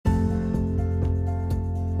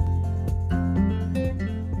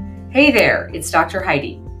Hey there, it's Dr.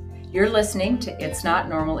 Heidi. You're listening to It's Not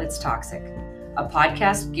Normal, It's Toxic, a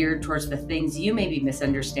podcast geared towards the things you may be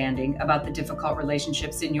misunderstanding about the difficult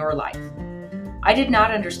relationships in your life. I did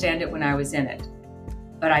not understand it when I was in it,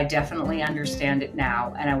 but I definitely understand it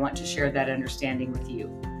now, and I want to share that understanding with you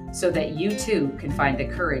so that you too can find the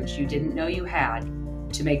courage you didn't know you had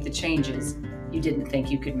to make the changes you didn't think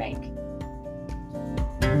you could make.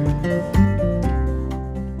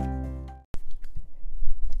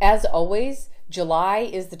 As always, July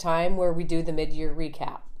is the time where we do the mid-year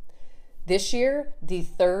recap. This year, the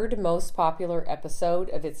third most popular episode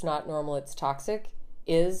of It's Not Normal, It's Toxic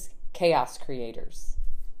is Chaos Creators.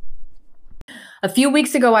 A few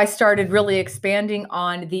weeks ago, I started really expanding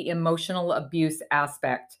on the emotional abuse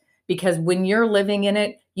aspect because when you're living in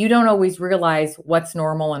it, you don't always realize what's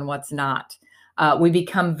normal and what's not. We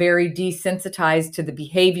become very desensitized to the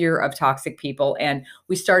behavior of toxic people, and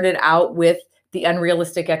we started out with the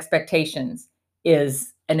unrealistic expectations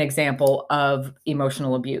is an example of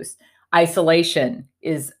emotional abuse. Isolation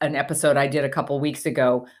is an episode I did a couple weeks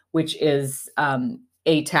ago, which is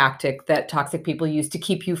a tactic that toxic people use to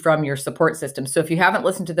keep you from your support system. So if you haven't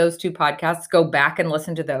listened to those two podcasts, go back and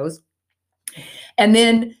listen to those. And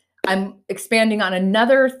then I'm expanding on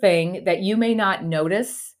another thing that you may not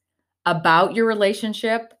notice about your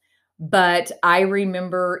relationship, but I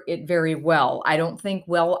remember it very well. I don't think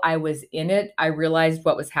while I was in it, I realized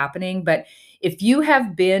what was happening. But if you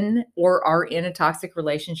have been or are in a toxic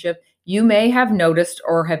relationship, you may have noticed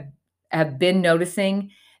or have been noticing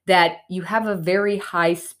that you have a very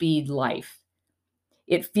high speed life.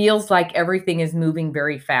 It feels like everything is moving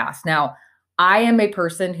very fast. Now, I am a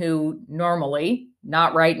person who normally,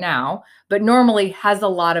 not right now, but normally has a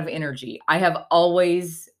lot of energy. I have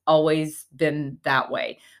always been that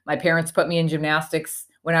way. My parents put me in gymnastics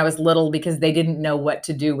when I was little because they didn't know what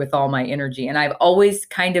to do with all my energy. And I've always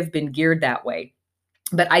kind of been geared that way.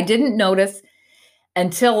 But I didn't notice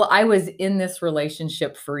until I was in this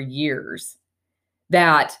relationship for years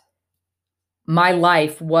that my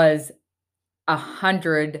life was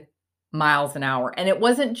 100 miles an hour. And it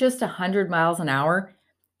wasn't just 100 miles an hour.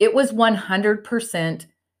 It was 100%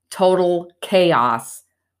 total chaos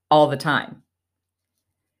all the time.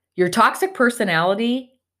 Your toxic personality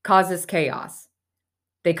causes chaos.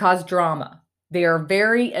 They cause drama. They are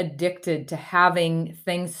very addicted to having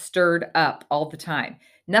things stirred up all the time.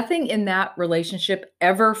 Nothing in that relationship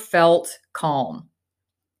ever felt calm.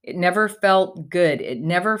 It never felt good. It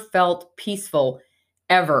never felt peaceful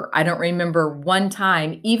ever. I don't remember one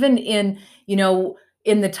time, even in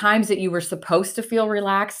the times that you were supposed to feel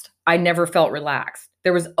relaxed, I never felt relaxed.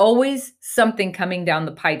 There was always something coming down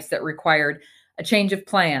the pipes that required a change of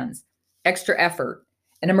plans, extra effort,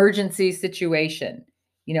 an emergency situation,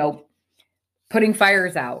 putting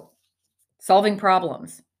fires out, solving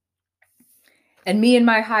problems. And me and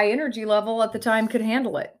my high energy level at the time could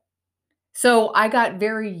handle it. So I got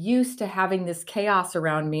very used to having this chaos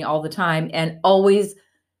around me all the time and always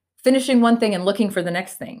finishing one thing and looking for the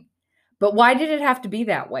next thing. But why did it have to be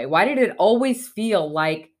that way? Why did it always feel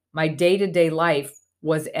like my day-to-day life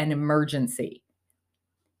was an emergency?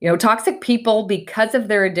 Toxic people, because of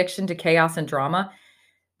their addiction to chaos and drama,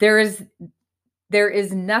 there is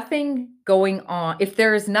nothing going on. If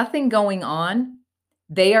there is nothing going on,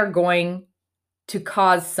 they are going to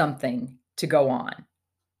cause something to go on.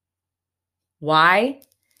 Why?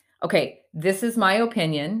 Okay, this is my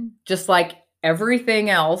opinion, just like everything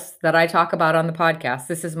else that I talk about on the podcast.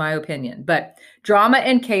 This is my opinion. But drama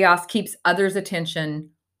and chaos keeps others' attention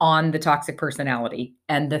on the toxic personality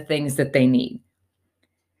and the things that they need.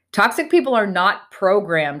 Toxic people are not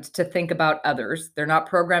programmed to think about others. They're not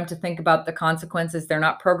programmed to think about the consequences. They're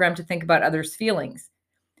not programmed to think about others' feelings,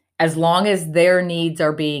 as long as their needs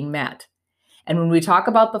are being met. And when we talk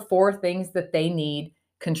about the four things that they need: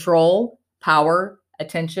 control, power,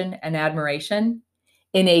 attention, and admiration,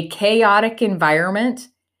 in a chaotic environment,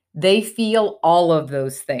 they feel all of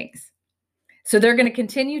those things. So they're going to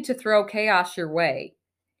continue to throw chaos your way.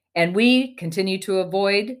 And we continue to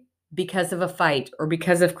avoid because of a fight or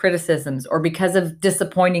because of criticisms or because of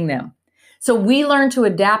disappointing them. So we learn to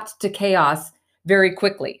adapt to chaos very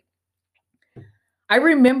quickly. I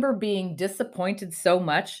remember being disappointed so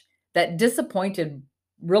much that disappointed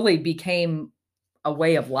really became a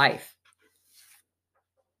way of life.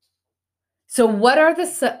 So what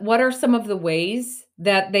are some of the ways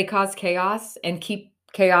that they cause chaos and keep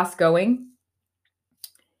chaos going?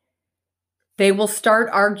 They will start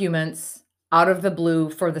arguments out of the blue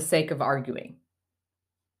for the sake of arguing.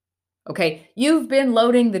 Okay, you've been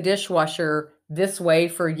loading the dishwasher this way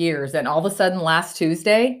for years, and all of a sudden last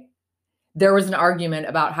Tuesday, there was an argument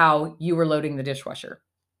about how you were loading the dishwasher.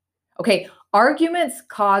 Okay, arguments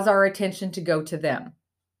cause our attention to go to them.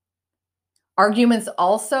 Arguments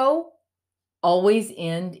also always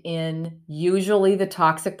end in usually the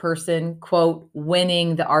toxic person, quote,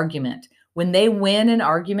 winning the argument. When they win an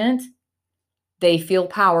argument, they feel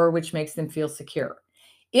power, which makes them feel secure.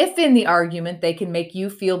 If in the argument they can make you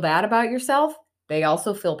feel bad about yourself, they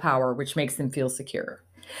also feel power, which makes them feel secure.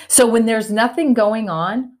 So when there's nothing going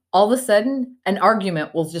on, all of a sudden an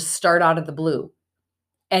argument will just start out of the blue.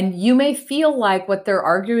 And you may feel like what they're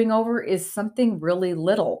arguing over is something really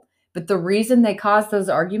little, but the reason they cause those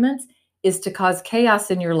arguments is to cause chaos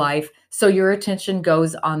in your life, so your attention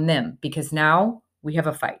goes on them because now we have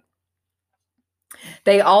a fight.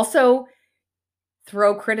 They also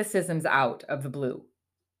throw criticisms out of the blue.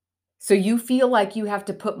 So you feel like you have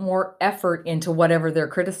to put more effort into whatever they're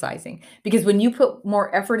criticizing. Because when you put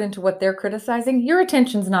more effort into what they're criticizing, your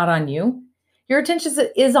attention's not on you. Your attention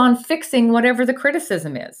is on fixing whatever the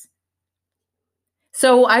criticism is.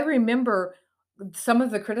 So I remember some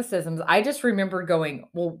of the criticisms, I just remember going,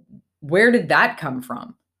 well, where did that come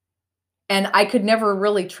from? And I could never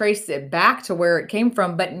really trace it back to where it came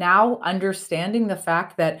from. But now understanding the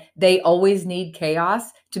fact that they always need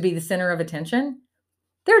chaos to be the center of attention,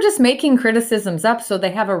 they're just making criticisms up so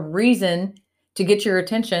they have a reason to get your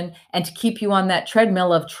attention and to keep you on that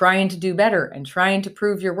treadmill of trying to do better and trying to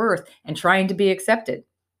prove your worth and trying to be accepted.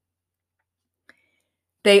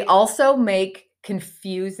 They also make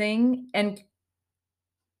confusing and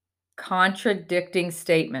contradicting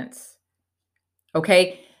statements.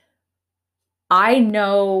 Okay. I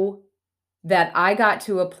know that I got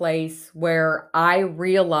to a place where I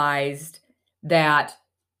realized that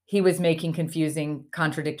he was making confusing,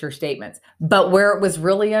 contradictory statements. But where it was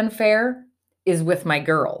really unfair is with my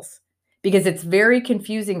girls, because it's very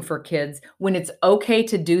confusing for kids when it's okay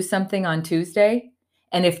to do something on Tuesday,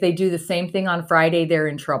 and if they do the same thing on Friday, they're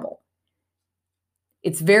in trouble.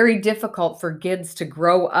 It's very difficult for kids to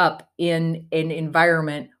grow up in an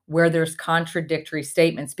environment where there's contradictory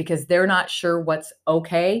statements because they're not sure what's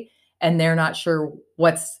okay and they're not sure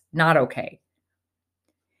what's not okay.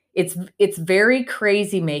 It's very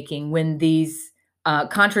crazy making when these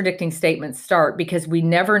contradicting statements start because we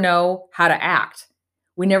never know how to act.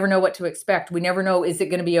 We never know what to expect. We never know, is it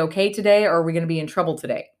going to be okay today or are we going to be in trouble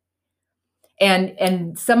today?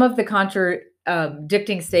 And some of the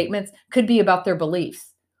contradicting statements could be about their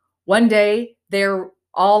beliefs. One day they're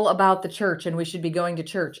all about the church and we should be going to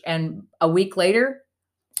church. And a week later,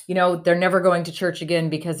 they're never going to church again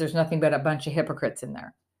because there's nothing but a bunch of hypocrites in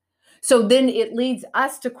there. So then it leads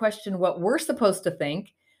us to question what we're supposed to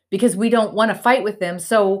think because we don't want to fight with them.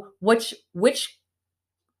 So which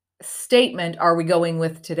statement are we going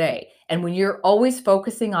with today? And when you're always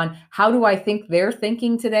focusing on how do I think they're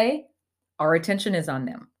thinking today, our attention is on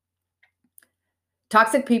them.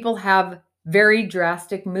 Toxic people have very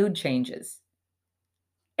drastic mood changes.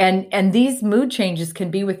 And these mood changes can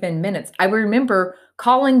be within minutes. I remember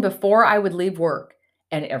calling before I would leave work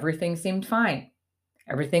and everything seemed fine.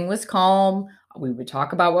 Everything was calm. We would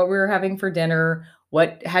talk about what we were having for dinner,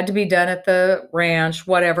 what had to be done at the ranch,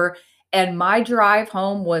 whatever. And my drive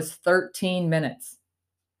home was 13 minutes.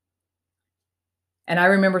 And I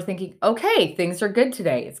remember thinking, okay, things are good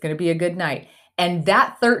today. It's going to be a good night. And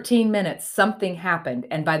that 13 minutes, something happened.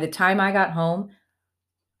 And by the time I got home,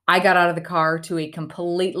 I got out of the car to a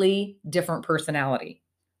completely different personality.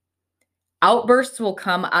 Outbursts will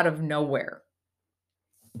come out of nowhere.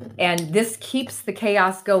 And this keeps the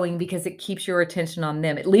chaos going because it keeps your attention on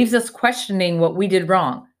them. It leaves us questioning what we did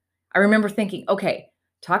wrong. I remember thinking, okay,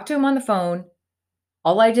 talk to him on the phone.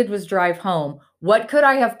 All I did was drive home. What could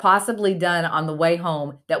I have possibly done on the way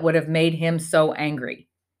home that would have made him so angry?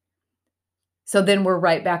 So then we're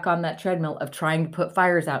right back on that treadmill of trying to put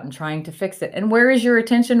fires out and trying to fix it. And where is your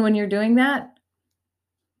attention when you're doing that?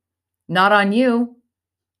 Not on you.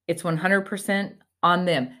 It's 100% on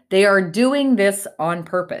them. They are doing this on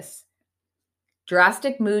purpose.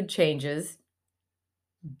 Drastic mood changes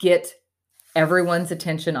get everyone's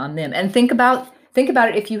attention on them. And think about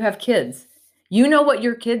it if you have kids. You know what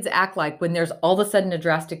your kids act like when there's all of a sudden a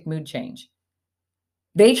drastic mood change.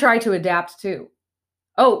 They try to adapt too.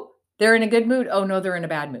 Oh, they're in a good mood. Oh, no, they're in a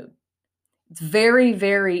bad mood. It's very,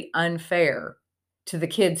 very unfair to the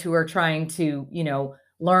kids who are trying to,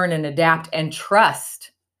 learn and adapt and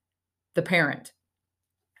trust the parent.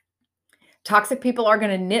 Toxic people are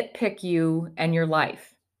going to nitpick you and your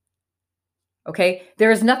life. Okay? There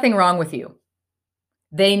is nothing wrong with you.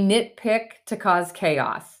 They nitpick to cause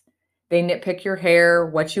chaos. They nitpick your hair,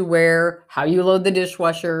 what you wear, how you load the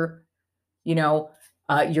dishwasher,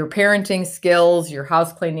 your parenting skills, your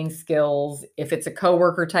house cleaning skills. If it's a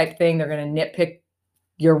coworker type thing, they're going to nitpick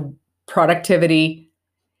your productivity.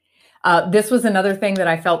 This was another thing that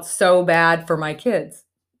I felt so bad for my kids,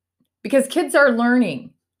 because kids are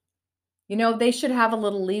learning. They should have a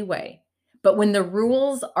little leeway. But when the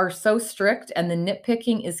rules are so strict and the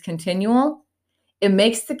nitpicking is continual, it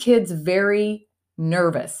makes the kids very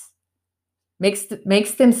nervous.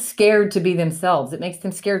 Makes them scared to be themselves. It makes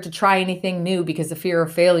them scared to try anything new because of fear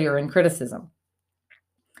of failure and criticism.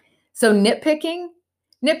 So nitpicking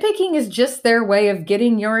is just their way of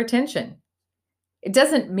getting your attention. It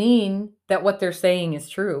doesn't mean that what they're saying is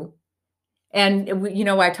true. And,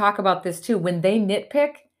 I talk about this too. When they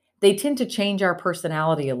nitpick, they tend to change our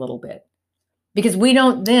personality a little bit, because we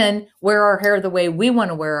don't then wear our hair the way we want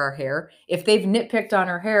to wear our hair. If they've nitpicked on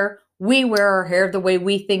our hair, we wear our hair the way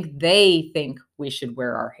we think they think we should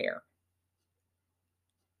wear our hair.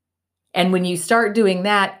 And when you start doing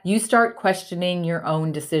that, you start questioning your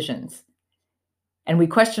own decisions. And we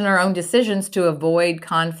question our own decisions to avoid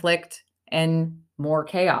conflict and more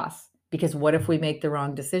chaos, because what if we make the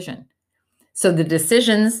wrong decision? So the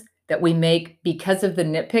decisions that we make because of the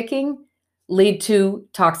nitpicking lead to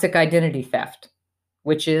toxic identity theft,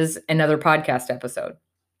 which is another podcast episode.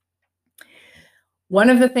 One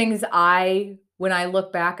of the things when I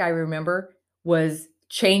look back, I remember was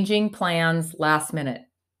changing plans last minute.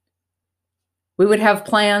 We would have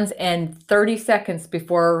plans, and 30 seconds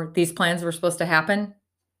before these plans were supposed to happen,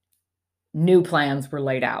 new plans were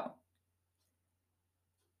laid out.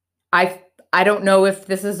 I don't know if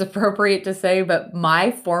this is appropriate to say, but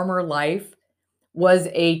my former life was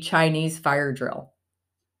a Chinese fire drill.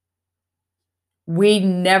 We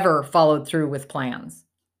never followed through with plans.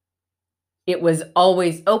 It was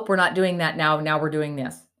always, we're not doing that now. Now we're doing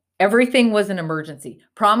this. Everything was an emergency.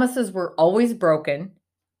 Promises were always broken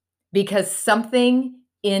because something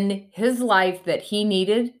in his life that he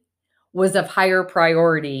needed was of higher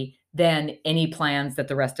priority than any plans that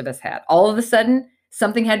the rest of us had. All of a sudden,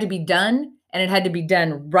 something had to be done, and it had to be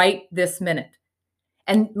done right this minute.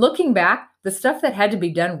 And looking back, the stuff that had to be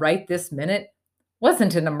done right this minute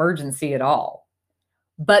wasn't an emergency at all.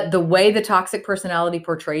 But the way the toxic personality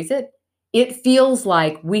portrays it, it feels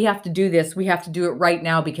like we have to do this. We have to do it right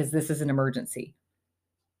now because this is an emergency.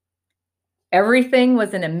 Everything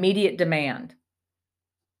was an immediate demand.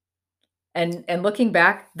 And looking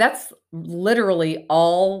back, that's literally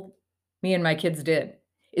all me and my kids did,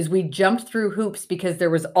 is we jumped through hoops because there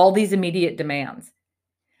was all these immediate demands.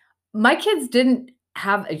 My kids didn't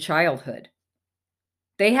have a childhood.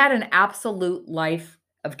 They had an absolute life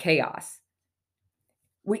of chaos.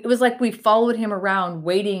 It was like we followed him around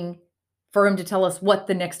waiting for him to tell us what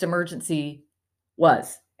the next emergency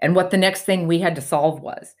was and what the next thing we had to solve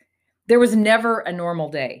was. There was never a normal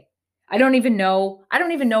day. I don't even know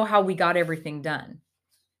how we got everything done.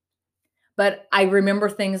 But I remember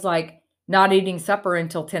things like not eating supper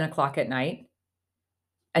until 10 o'clock at night,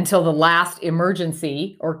 until the last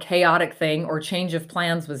emergency or chaotic thing or change of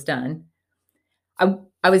plans was done.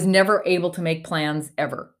 I was never able to make plans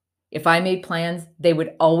ever. If I made plans, they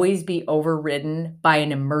would always be overridden by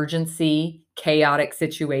an emergency, chaotic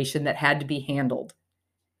situation that had to be handled.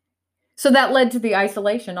 So that led to the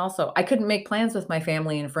isolation also. I couldn't make plans with my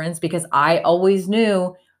family and friends because I always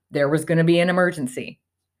knew there was going to be an emergency.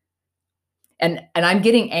 And I'm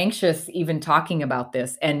getting anxious even talking about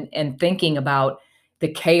this and thinking about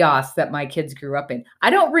the chaos that my kids grew up in.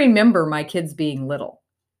 I don't remember my kids being little.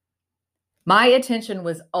 My attention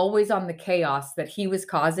was always on the chaos that he was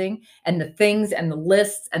causing and the things and the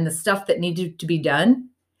lists and the stuff that needed to be done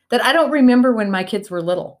that I don't remember when my kids were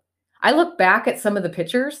little. I look back at some of the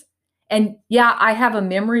pictures, and yeah, I have a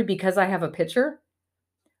memory because I have a picture,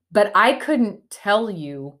 but I couldn't tell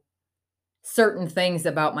you certain things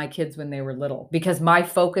about my kids when they were little because my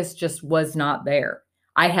focus just was not there.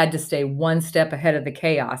 I had to stay one step ahead of the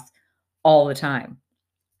chaos all the time.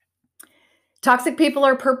 Toxic people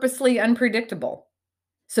are purposely unpredictable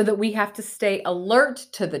so that we have to stay alert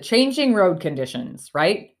to the changing road conditions,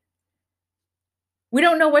 right? We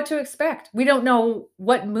don't know what to expect. We don't know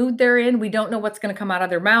what mood they're in. We don't know what's going to come out of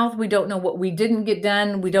their mouth. We don't know what we didn't get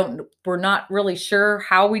done. We're not really sure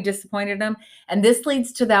how we disappointed them. And this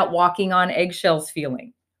leads to that walking on eggshells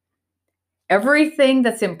feeling. Everything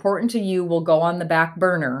that's important to you will go on the back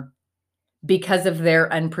burner because of their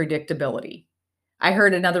unpredictability. I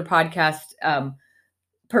heard another podcast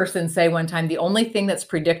person say one time, the only thing that's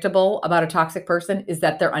predictable about a toxic person is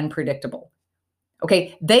that they're unpredictable.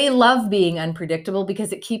 Okay, they love being unpredictable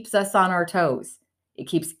because it keeps us on our toes. It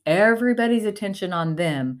keeps everybody's attention on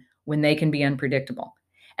them when they can be unpredictable.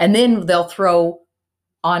 And then they'll throw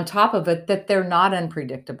on top of it that they're not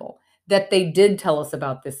unpredictable, that they did tell us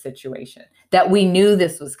about this situation, that we knew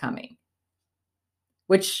this was coming.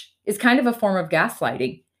 which is kind of a form of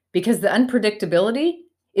gaslighting because the unpredictability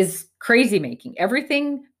is crazy making.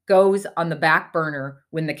 Everything goes on the back burner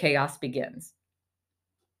when the chaos begins.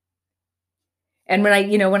 And when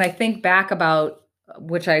I think back about,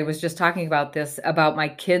 which I was just talking about this, about my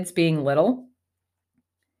kids being little,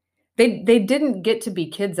 they didn't get to be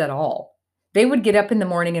kids at all. They would get up in the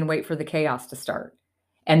morning and wait for the chaos to start.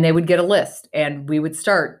 And they would get a list, and we would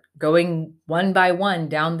start going one by one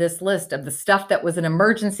down this list of the stuff that was an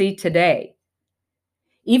emergency today.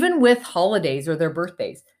 Even with holidays or their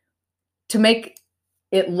birthdays, to make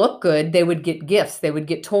it look good, they would get gifts. They would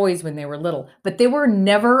get toys when they were little, but they were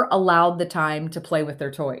never allowed the time to play with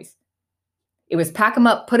their toys. It was pack them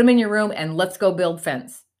up, put them in your room, and let's go build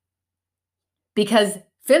fence. Because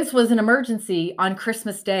fence was an emergency on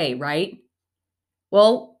Christmas Day, right?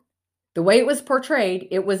 Well, the way it was portrayed,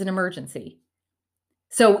 it was an emergency.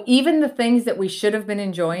 So even the things that we should have been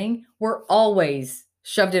enjoying were always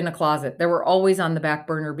shoved in a closet. They were always on the back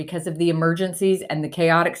burner because of the emergencies and the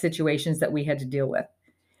chaotic situations that we had to deal with.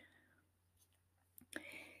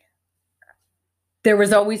 There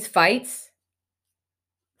was always fights.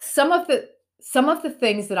 Some of the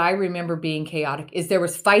things that I remember being chaotic is there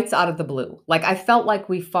was fights out of the blue. Like I felt like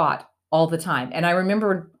we fought all the time. And I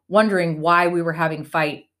remember wondering why we were having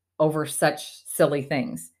fight over such silly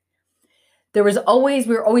things. We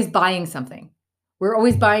were always buying something. We were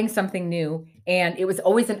always buying something new. And it was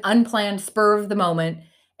always an unplanned spur of the moment.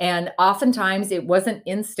 And oftentimes it wasn't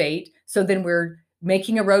in state. So then we're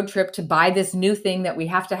making a road trip to buy this new thing that we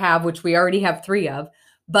have to have, which we already have 3 of.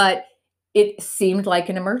 But it seemed like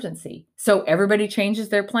an emergency. So everybody changes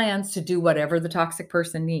their plans to do whatever the toxic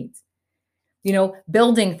person needs.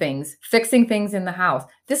 Building things, fixing things in the house.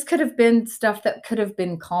 This could have been stuff that could have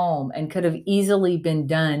been calm and could have easily been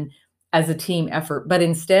done as a team effort. But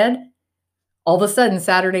instead, all of a sudden,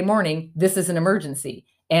 Saturday morning, this is an emergency.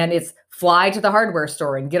 And it's fly to the hardware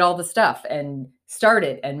store and get all the stuff and start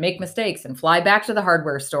it and make mistakes and fly back to the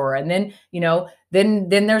hardware store. And then,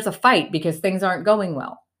 then there's a fight because things aren't going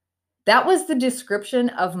well. That was the description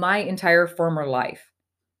of my entire former life.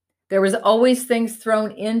 There was always things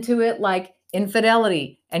thrown into it like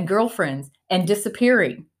infidelity and girlfriends and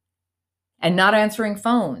disappearing and not answering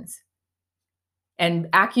phones and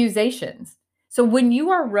accusations. So when you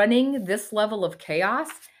are running this level of chaos,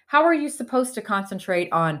 how are you supposed to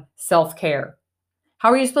concentrate on self-care? How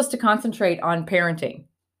are you supposed to concentrate on parenting?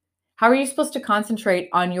 How are you supposed to concentrate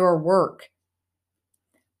on your work?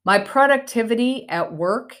 My productivity at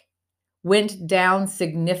work went down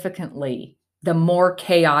significantly the more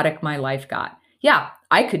chaotic my life got. Yeah,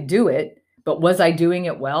 I could do it, but was I doing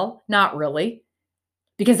it well? Not really.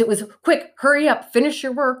 Because it was quick, hurry up, finish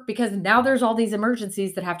your work, because now there's all these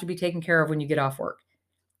emergencies that have to be taken care of when you get off work.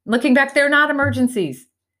 Looking back, they're not emergencies.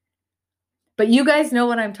 But you guys know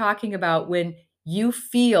what I'm talking about when you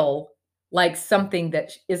feel like something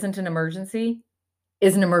that isn't an emergency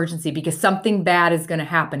is an emergency because something bad is going to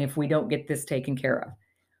happen if we don't get this taken care of.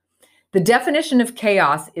 The definition of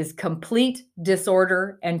chaos is complete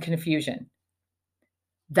disorder and confusion.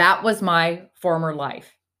 That was my former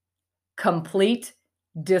life. Complete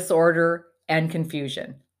disorder and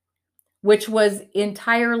confusion, which was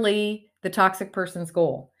entirely the toxic person's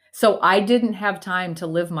goal. So I didn't have time to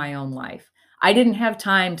live my own life. I didn't have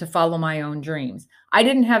time to follow my own dreams. I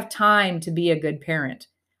didn't have time to be a good parent.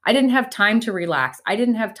 I didn't have time to relax. I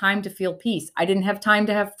didn't have time to feel peace. I didn't have time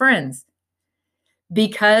to have friends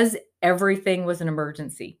because everything was an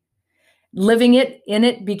emergency. Living in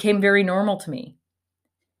it became very normal to me.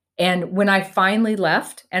 And when I finally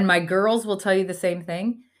left, and my girls will tell you the same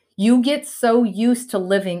thing, you get so used to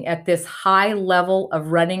living at this high level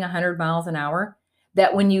of running 100 miles an hour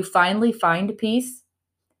that when you finally find peace,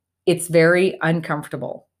 it's very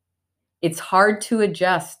uncomfortable. It's hard to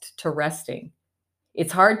adjust to resting.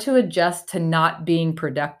 It's hard to adjust to not being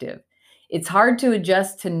productive. It's hard to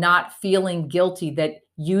adjust to not feeling guilty that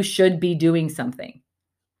you should be doing something.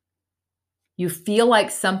 You feel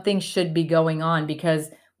like something should be going on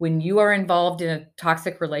because when you are involved in a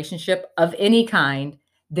toxic relationship of any kind,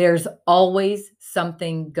 there's always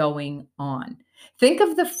something going on. Think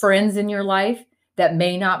of the friends in your life that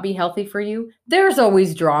may not be healthy for you. There's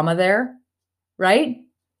always drama there, right?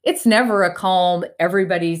 It's never a calm,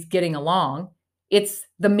 everybody's getting along. It's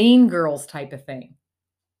the mean girls type of thing.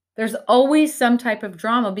 There's always some type of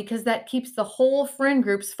drama because that keeps the whole friend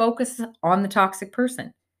group's focus on the toxic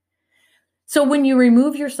person. So when you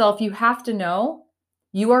remove yourself, you have to know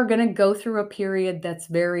you are going to go through a period that's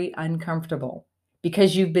very uncomfortable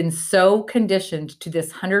because you've been so conditioned to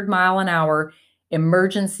this 100-mile-an-hour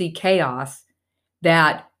emergency chaos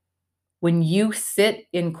that when you sit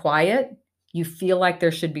in quiet, You feel like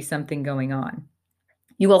there should be something going on.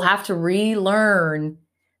 You will have to relearn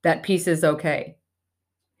that peace is okay.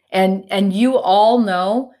 And you all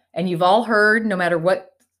know, and you've all heard, no matter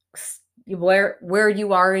where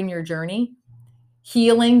you are in your journey,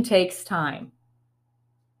 healing takes time.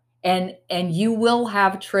 And you will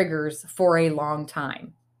have triggers for a long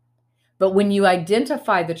time. But when you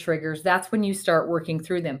identify the triggers, that's when you start working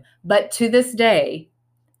through them. But to this day,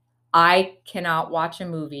 I cannot watch a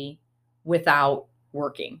movie without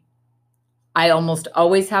working. I almost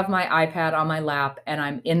always have my iPad on my lap and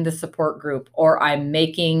I'm in the support group, or I'm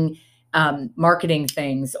making marketing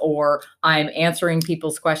things, or I'm answering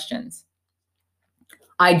people's questions.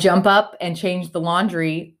 I jump up and change the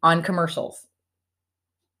laundry on commercials,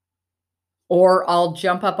 or I'll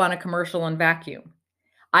jump up on a commercial and vacuum.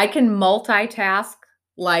 I can multitask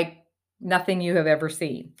like nothing you have ever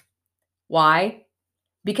seen. Why?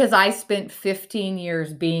 Because I spent 15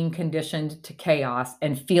 years being conditioned to chaos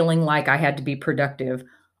and feeling like I had to be productive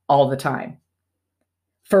all the time.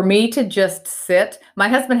 For me to just sit, my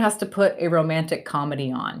husband has to put a romantic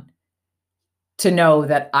comedy on to know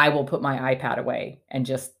that I will put my iPad away and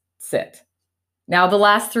just sit. Now, the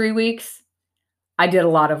last 3 weeks, I did a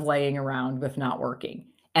lot of laying around with not working.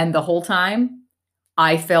 And the whole time,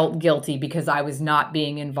 I felt guilty because I was not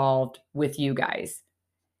being involved with you guys.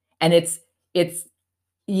 And it's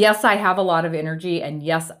yes, I have a lot of energy, and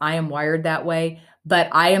yes, I am wired that way, but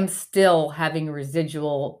I am still having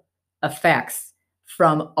residual effects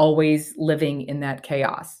from always living in that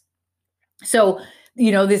chaos. So,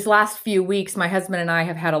 these last few weeks, my husband and I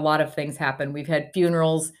have had a lot of things happen. We've had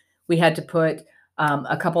funerals. We had to put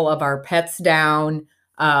a couple of our pets down.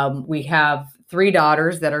 We have 3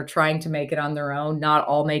 daughters that are trying to make it on their own, not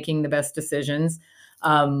all making the best decisions.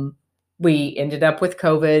 We ended up with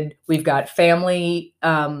COVID. We've got families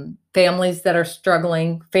that are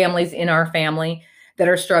struggling, families in our family that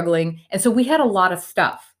are struggling. And so we had a lot of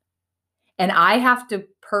stuff. And I have to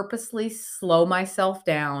purposely slow myself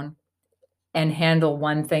down and handle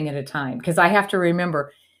one thing at a time, because I have to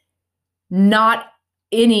remember not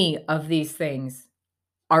any of these things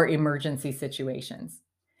are emergency situations.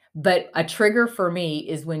 But a trigger for me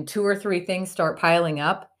is when 2 or 3 things start piling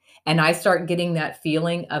up and I start getting that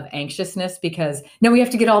feeling of anxiousness because now we have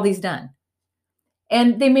to get all these done.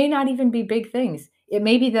 And they may not even be big things. It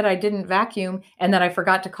may be that I didn't vacuum and that I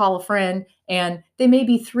forgot to call a friend, and they may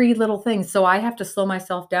be 3 little things. So I have to slow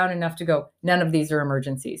myself down enough to go, none of these are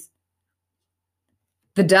emergencies.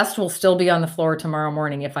 The dust will still be on the floor tomorrow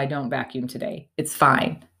morning if I don't vacuum today. It's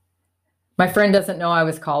fine. My friend doesn't know I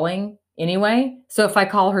was calling anyway. So if I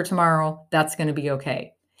call her tomorrow, that's going to be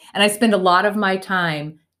okay. And I spend a lot of my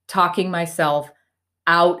time talking myself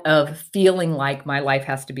out of feeling like my life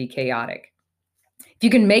has to be chaotic. If you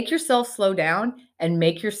can make yourself slow down and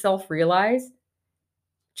make yourself realize,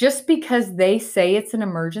 just because they say it's an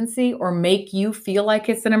emergency or make you feel like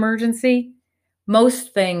it's an emergency,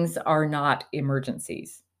 most things are not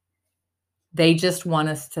emergencies. They just want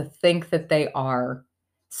us to think that they are.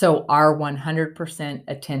 So our 100%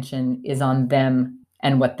 attention is on them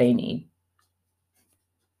and what they need.